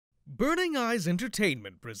Burning Eyes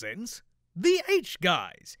Entertainment presents The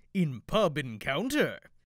H-Guys in Pub Encounter.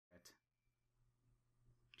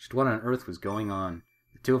 Just what on earth was going on?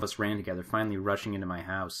 The two of us ran together, finally rushing into my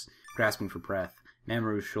house, grasping for breath.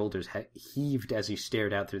 Mamoru's shoulders heaved as he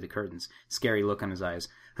stared out through the curtains, scary look on his eyes.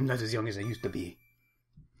 I'm not as young as I used to be.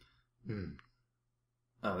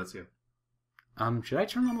 Oh, that's you. Should I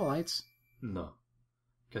turn on the lights? No.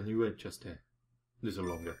 Can you wait just a little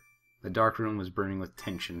longer? The dark room was burning with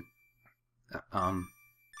tension.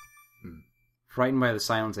 Frightened by the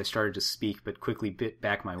silence, I started to speak, but quickly bit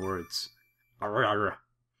back my words. Mamoru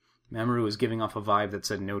was giving off a vibe that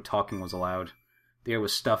said no talking was allowed. The air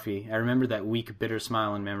was stuffy. I remembered that weak, bitter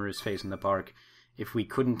smile on Mamoru's face in the park. If we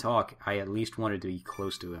couldn't talk, I at least wanted to be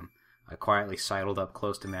close to him. I quietly sidled up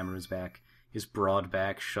close to Mamoru's back. His broad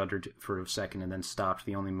back shuddered for a second and then stopped,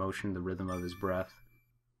 the only motion the rhythm of his breath.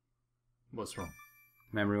 What's wrong?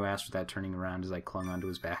 Mamoru asked without turning around as I clung onto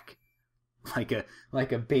his back.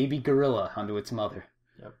 Like a baby gorilla onto its mother.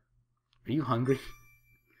 Yep. Are you hungry?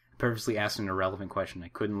 I purposely asked an irrelevant question. I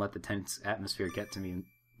couldn't let the tense atmosphere get to me,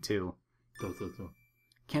 too.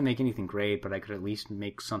 Can't make anything great, but I could at least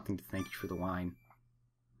make something to thank you for the wine.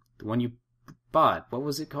 The one you bought, what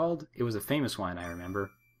was it called? It was a famous wine, I remember.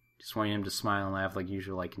 Just wanting him to smile and laugh like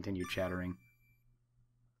usual, I continued chattering.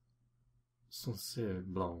 Sauce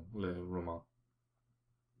blanc, le roman.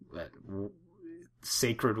 What?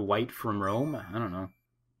 Sacred white from Rome? I don't know.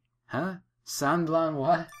 Huh? Saint Blanc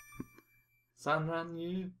what? San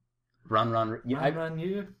Ranyu? Run. Yeah,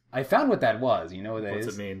 Ranyu? I found what that was. You know what that is?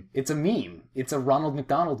 What's it mean? It's a meme. It's a Ronald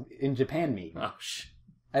McDonald in Japan meme. Oh, shh.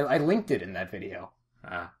 I linked it in that video.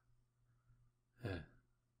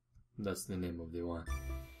 That's the name of the wine.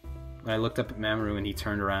 When I looked up at Mamoru and he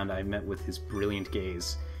turned around, I met with his brilliant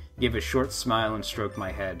gaze. He gave a short smile and stroked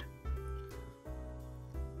my head.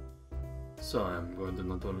 So I'm going to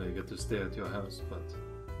not only get to stay at your house, but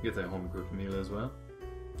get a home-cooked meal as well?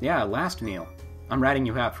 Yeah, last meal. I'm ratting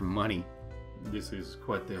you out for money. This is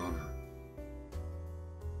quite the honor.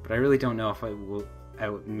 But I really don't know if I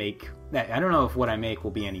would make... I don't know if what I make will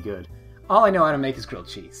be any good. All I know how to make is grilled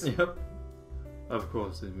cheese. Yep. Of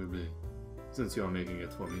course it will be, since you're making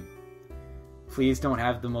it for me. Please don't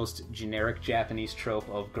have the most generic Japanese trope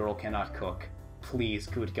of girl cannot cook. Please,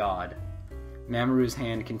 good God. Mamoru's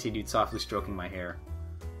hand continued softly stroking my hair.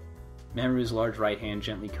 Mamoru's large right hand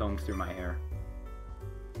gently combed through my hair.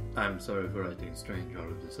 I'm sorry for acting strange all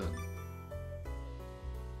of a sudden.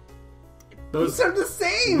 Those are the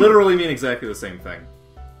same! Literally mean exactly the same thing.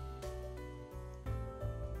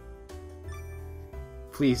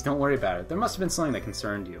 Please, don't worry about it. There must have been something that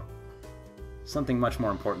concerned you. Something much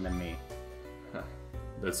more important than me.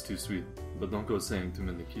 That's too sweet, but don't go saying too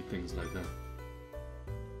many cute things like that.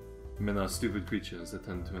 Men are stupid creatures that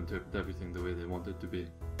tend to interpret everything the way they want it to be.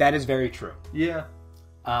 That is very true. Yeah.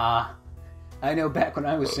 I know back when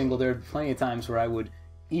I was single, there were plenty of times where I would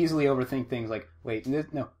easily overthink things like, wait,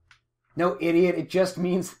 no, idiot, it just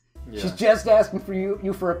means she's just asking for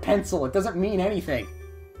you for a pencil. It doesn't mean anything.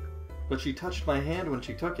 But she touched my hand when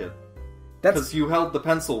she took it. That's... Because you held the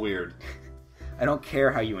pencil weird. I don't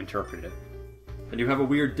care how you interpret it. And you have a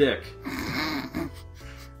weird dick.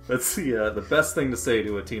 That's the best thing to say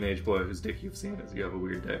to a teenage boy whose dick you've seen is you have a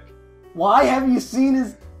weird dick. Why have you seen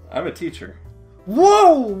his... I'm a teacher.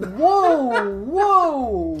 Whoa!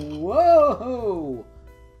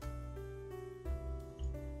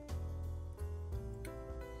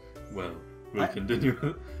 Well, we'll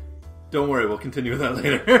continue. Don't worry, we'll continue with that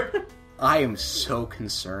later. I am so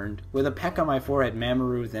concerned. With a peck on my forehead,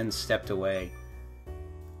 Mamoru then stepped away.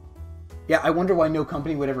 Yeah, I wonder why no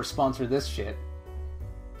company would ever sponsor this shit.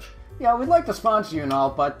 Yeah, we'd like to sponsor you and all,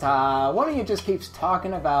 but one of you just keeps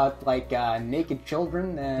talking about, naked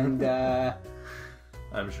children and,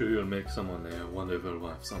 I'm sure you'll make someone a wonderful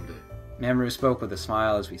wife someday. Mamoru spoke with a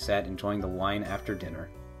smile as we sat enjoying the wine after dinner.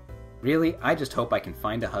 Really, I just hope I can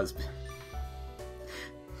find a husband.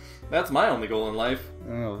 That's my only goal in life.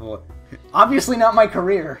 Oh, well, obviously not my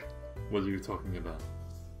career. What are you talking about?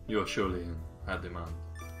 You're surely in high demand.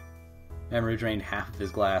 Mamoru drained half of his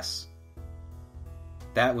glass.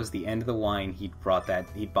 That was the end of the wine he'd bought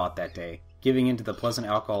that day. Giving in to the pleasant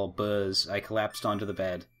alcohol buzz, I collapsed onto the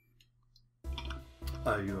bed.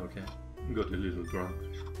 Are you okay? Got a little drunk?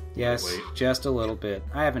 Yes, Wait. Just a little bit.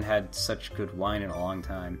 I haven't had such good wine in a long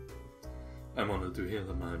time. I'm honored to hear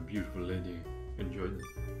that my beautiful lady enjoyed it.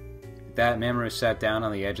 With that, Mamoru sat down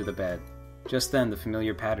on the edge of the bed. Just then, the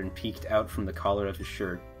familiar pattern peeked out from the collar of his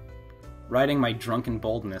shirt. Riding my drunken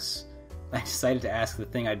boldness, I decided to ask the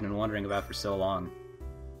thing I'd been wondering about for so long.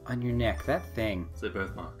 On your neck, that thing. It's a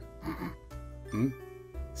birthmark.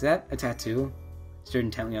 Is that a tattoo? Stared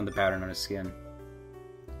intently on the pattern on his skin.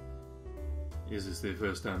 Is this the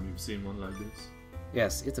first time you've seen one like this?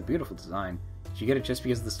 Yes, it's a beautiful design. Did you get it just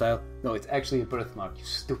because of the style? No, it's actually a birthmark, you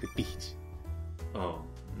stupid bitch. Oh,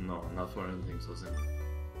 no, not for anything so simple.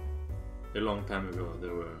 A long time ago,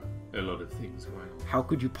 there were a lot of things going on. How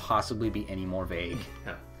could you possibly be any more vague?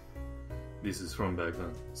 Yeah. This is from back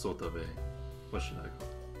then, sort of a... what should I call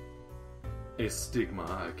it? A stigma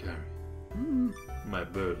I carry. My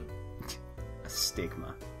burden. A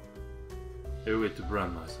stigma. A way to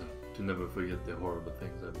brand myself, to never forget the horrible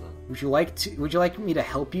things I've done. Would you like me to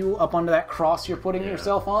help you up onto that cross you're putting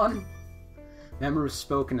yourself on? Mamoru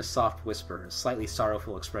spoke in a soft whisper, a slightly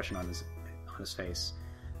sorrowful expression on his face.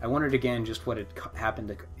 I wondered again just what had happened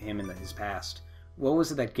to him in his past. What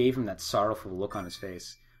was it that gave him that sorrowful look on his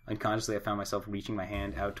face? Unconsciously, I found myself reaching my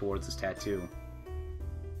hand out towards his tattoo.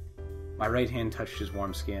 My right hand touched his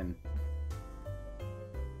warm skin.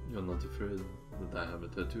 You're not afraid that I have a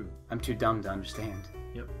tattoo? I'm too dumb to understand.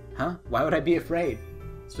 Yep. Huh? Why would I be afraid?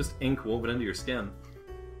 It's just ink woven into your skin.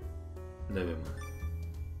 Never mind.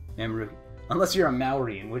 Mamoru, unless you're a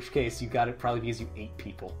Maori, in which case you got it probably because you ate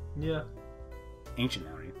people. Yeah. Ancient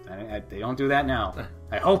Maori. They don't do that now.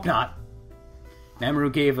 I hope not.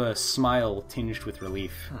 Mamoru gave a smile tinged with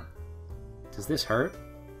relief. Huh. Does this hurt?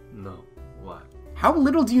 No. Why? How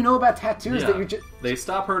little do you know about tattoos that you're just... They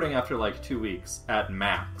stop hurting after like 2 weeks, at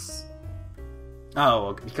max.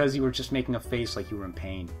 Oh, because you were just making a face like you were in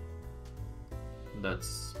pain.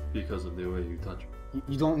 That's because of the way you touch me.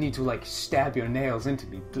 You don't need to, like, stab your nails into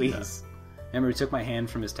me, please. Yeah. Mamoru took my hand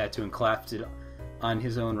from his tattoo and clasped it on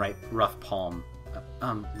his own right rough palm.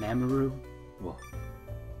 Mamoru? What?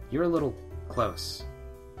 You're a little close.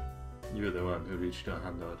 You're the one who reached a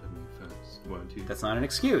hand out at me first, weren't you? That's not an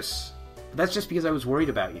excuse. But that's just because I was worried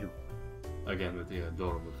about you. Again with the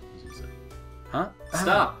adorable things you say. Huh?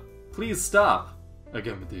 Stop! Please stop!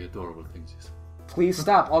 Again with the adorable things you say. Please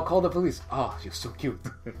stop, I'll call the police. Oh, you're so cute.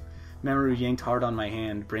 Mamoru yanked hard on my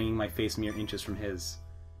hand, bringing my face mere inches from his.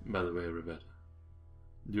 By the way, Rebecca,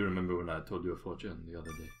 do you remember when I told you a fortune the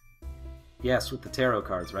other day? Yes, with the tarot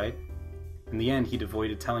cards, right? In the end, he'd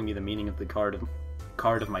avoided telling me the meaning of the card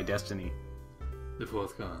of my destiny. The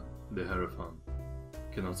fourth card, the Hierophant,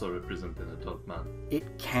 can also represent an adult man.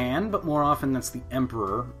 It can, but more often that's the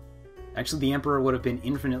Emperor. Actually, the Emperor would have been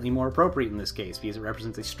infinitely more appropriate in this case, because it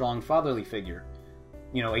represents a strong fatherly figure.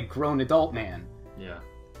 You know, a grown adult man. Yeah.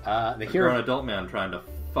 The grown adult man trying to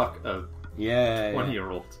fuck a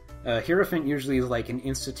 20-year-old. Hierophant usually is like an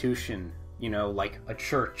institution, you know, like a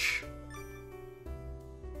church.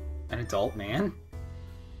 An adult man?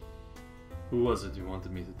 Who was it you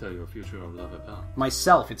wanted me to tell your future of love about?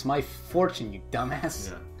 Myself. It's my fortune, you dumbass.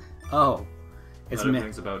 Yeah. Oh. As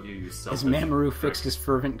about you, as Mamoru fixed his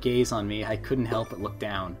fervent gaze on me, I couldn't help but look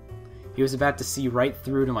down. He was about to see right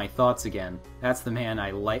through to my thoughts again. That's the man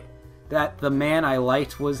I liked. The man I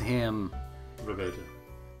liked was him. Rebecca.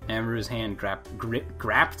 Mamoru's hand grabbed?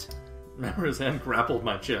 Mamoru's hand grappled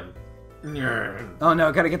my chin. Oh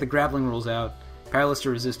no, gotta get the grappling rules out. Powerless to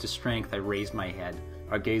resist his strength, I raised my head.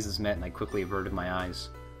 Our gazes met and I quickly averted my eyes.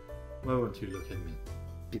 Why won't you look at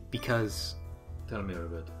me? Because... Tell me,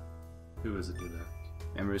 Rebecca. Who is it you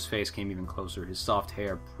like? Mamoru's face came even closer. His soft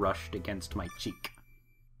hair brushed against my cheek.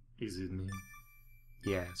 Is it me?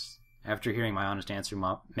 Yes. After hearing my honest answer,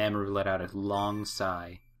 Mamoru let out a long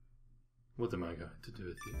sigh. What am I going to do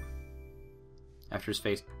with you? After his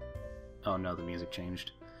face... Oh no, the music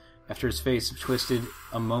changed. After his face twisted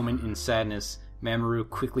a moment in sadness, Mamoru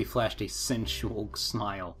quickly flashed a sensual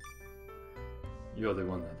smile. You're the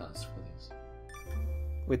one that asked for this.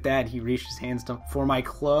 With that, he reached his hands for my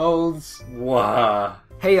clothes. Wow.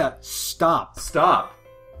 Hey, stop. Stop.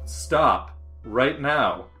 Stop. Right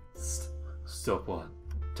now. Stop what?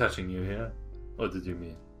 Touching you here? What did you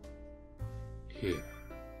mean? Here.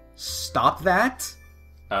 Stop that?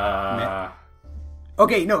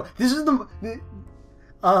 Okay, no, this is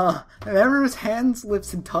Mamoru's hands,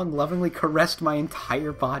 lips, and tongue lovingly caressed my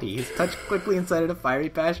entire body. His touch quickly incited a fiery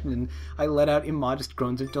passion, and I let out immodest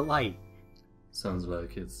groans of delight. Sounds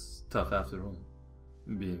like it's tough after all,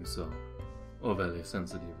 being so overly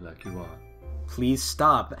sensitive like you are. Please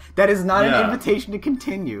stop. That is not an invitation to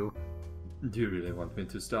continue. Do you really want me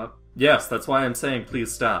to stop? Yes, that's why I'm saying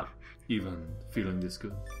please stop. Even feeling this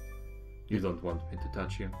good. You don't want me to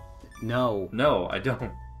touch you? No. No, I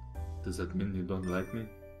don't. Does that mean you don't like me?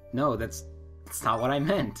 No, that's not what I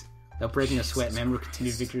meant. Without breaking a sweat, Mamoru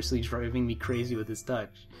continued vigorously driving me crazy with his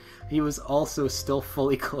touch. He was also still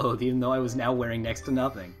fully clothed, even though I was now wearing next to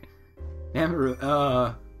nothing.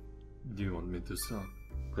 Mamoru, Do you want me to stop?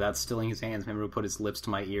 Without stilling his hands, Mamoru put his lips to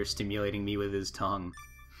my ear, stimulating me with his tongue.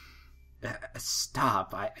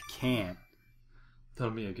 Stop. I can't. Tell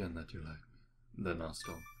me again that you like me. Then I'll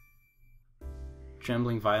stop.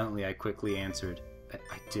 Trembling violently, I quickly answered,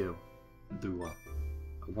 I do. Do what?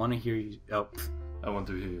 I want to hear you... Oh. I want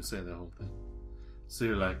to hear you say the whole thing. Say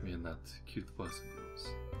you like me in that cute voice of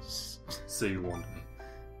yours. Say you want me.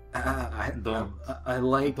 I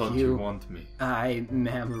like don't you. You want me?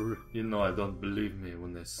 Mamoru. You know I don't believe me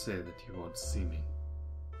when they say that you won't see me.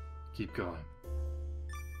 Keep going.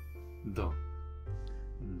 Don't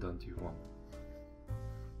you want me?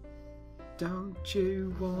 Don't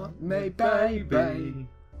you want me, baby?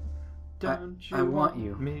 Don't you I want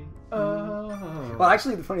you. Me? Well,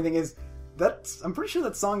 actually, the funny thing is, I'm pretty sure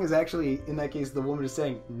that song is actually, in that case, the woman is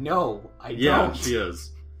saying, "No, I don't." Yeah, she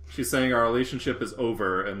is. She's saying our relationship is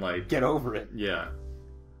over and like... Get over it. Yeah.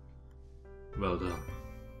 Well done.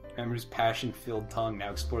 Mamoru's passion-filled tongue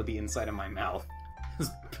now explored the inside of my mouth.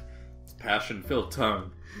 Passion-filled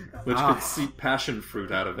tongue, which could seep passion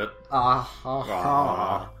fruit out of it.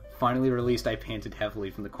 Finally released, I panted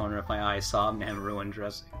heavily. From the corner of my eye, saw Mamoru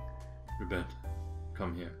undressing. Rubet,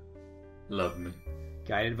 come here. Love me.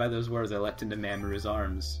 Guided by those words, I leapt into Mamoru's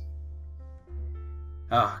arms.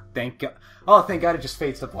 Thank God it just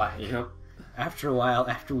fades to black. Yep. After a while,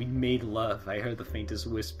 after we made love, I heard the faintest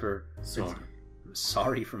whisper.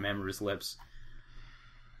 Sorry from Mamoru's lips.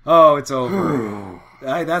 Oh, it's over.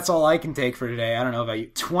 That's all I can take for today. I don't know about you.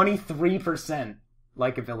 23%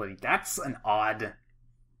 likability. That's an odd.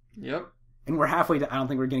 Yep. And we're halfway I don't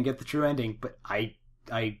think we're going to get the true ending, but I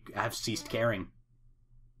have ceased caring.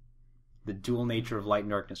 The dual nature of light and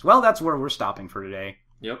darkness. Well, that's where we're stopping for today.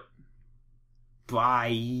 Yep.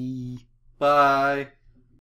 Bye. Bye.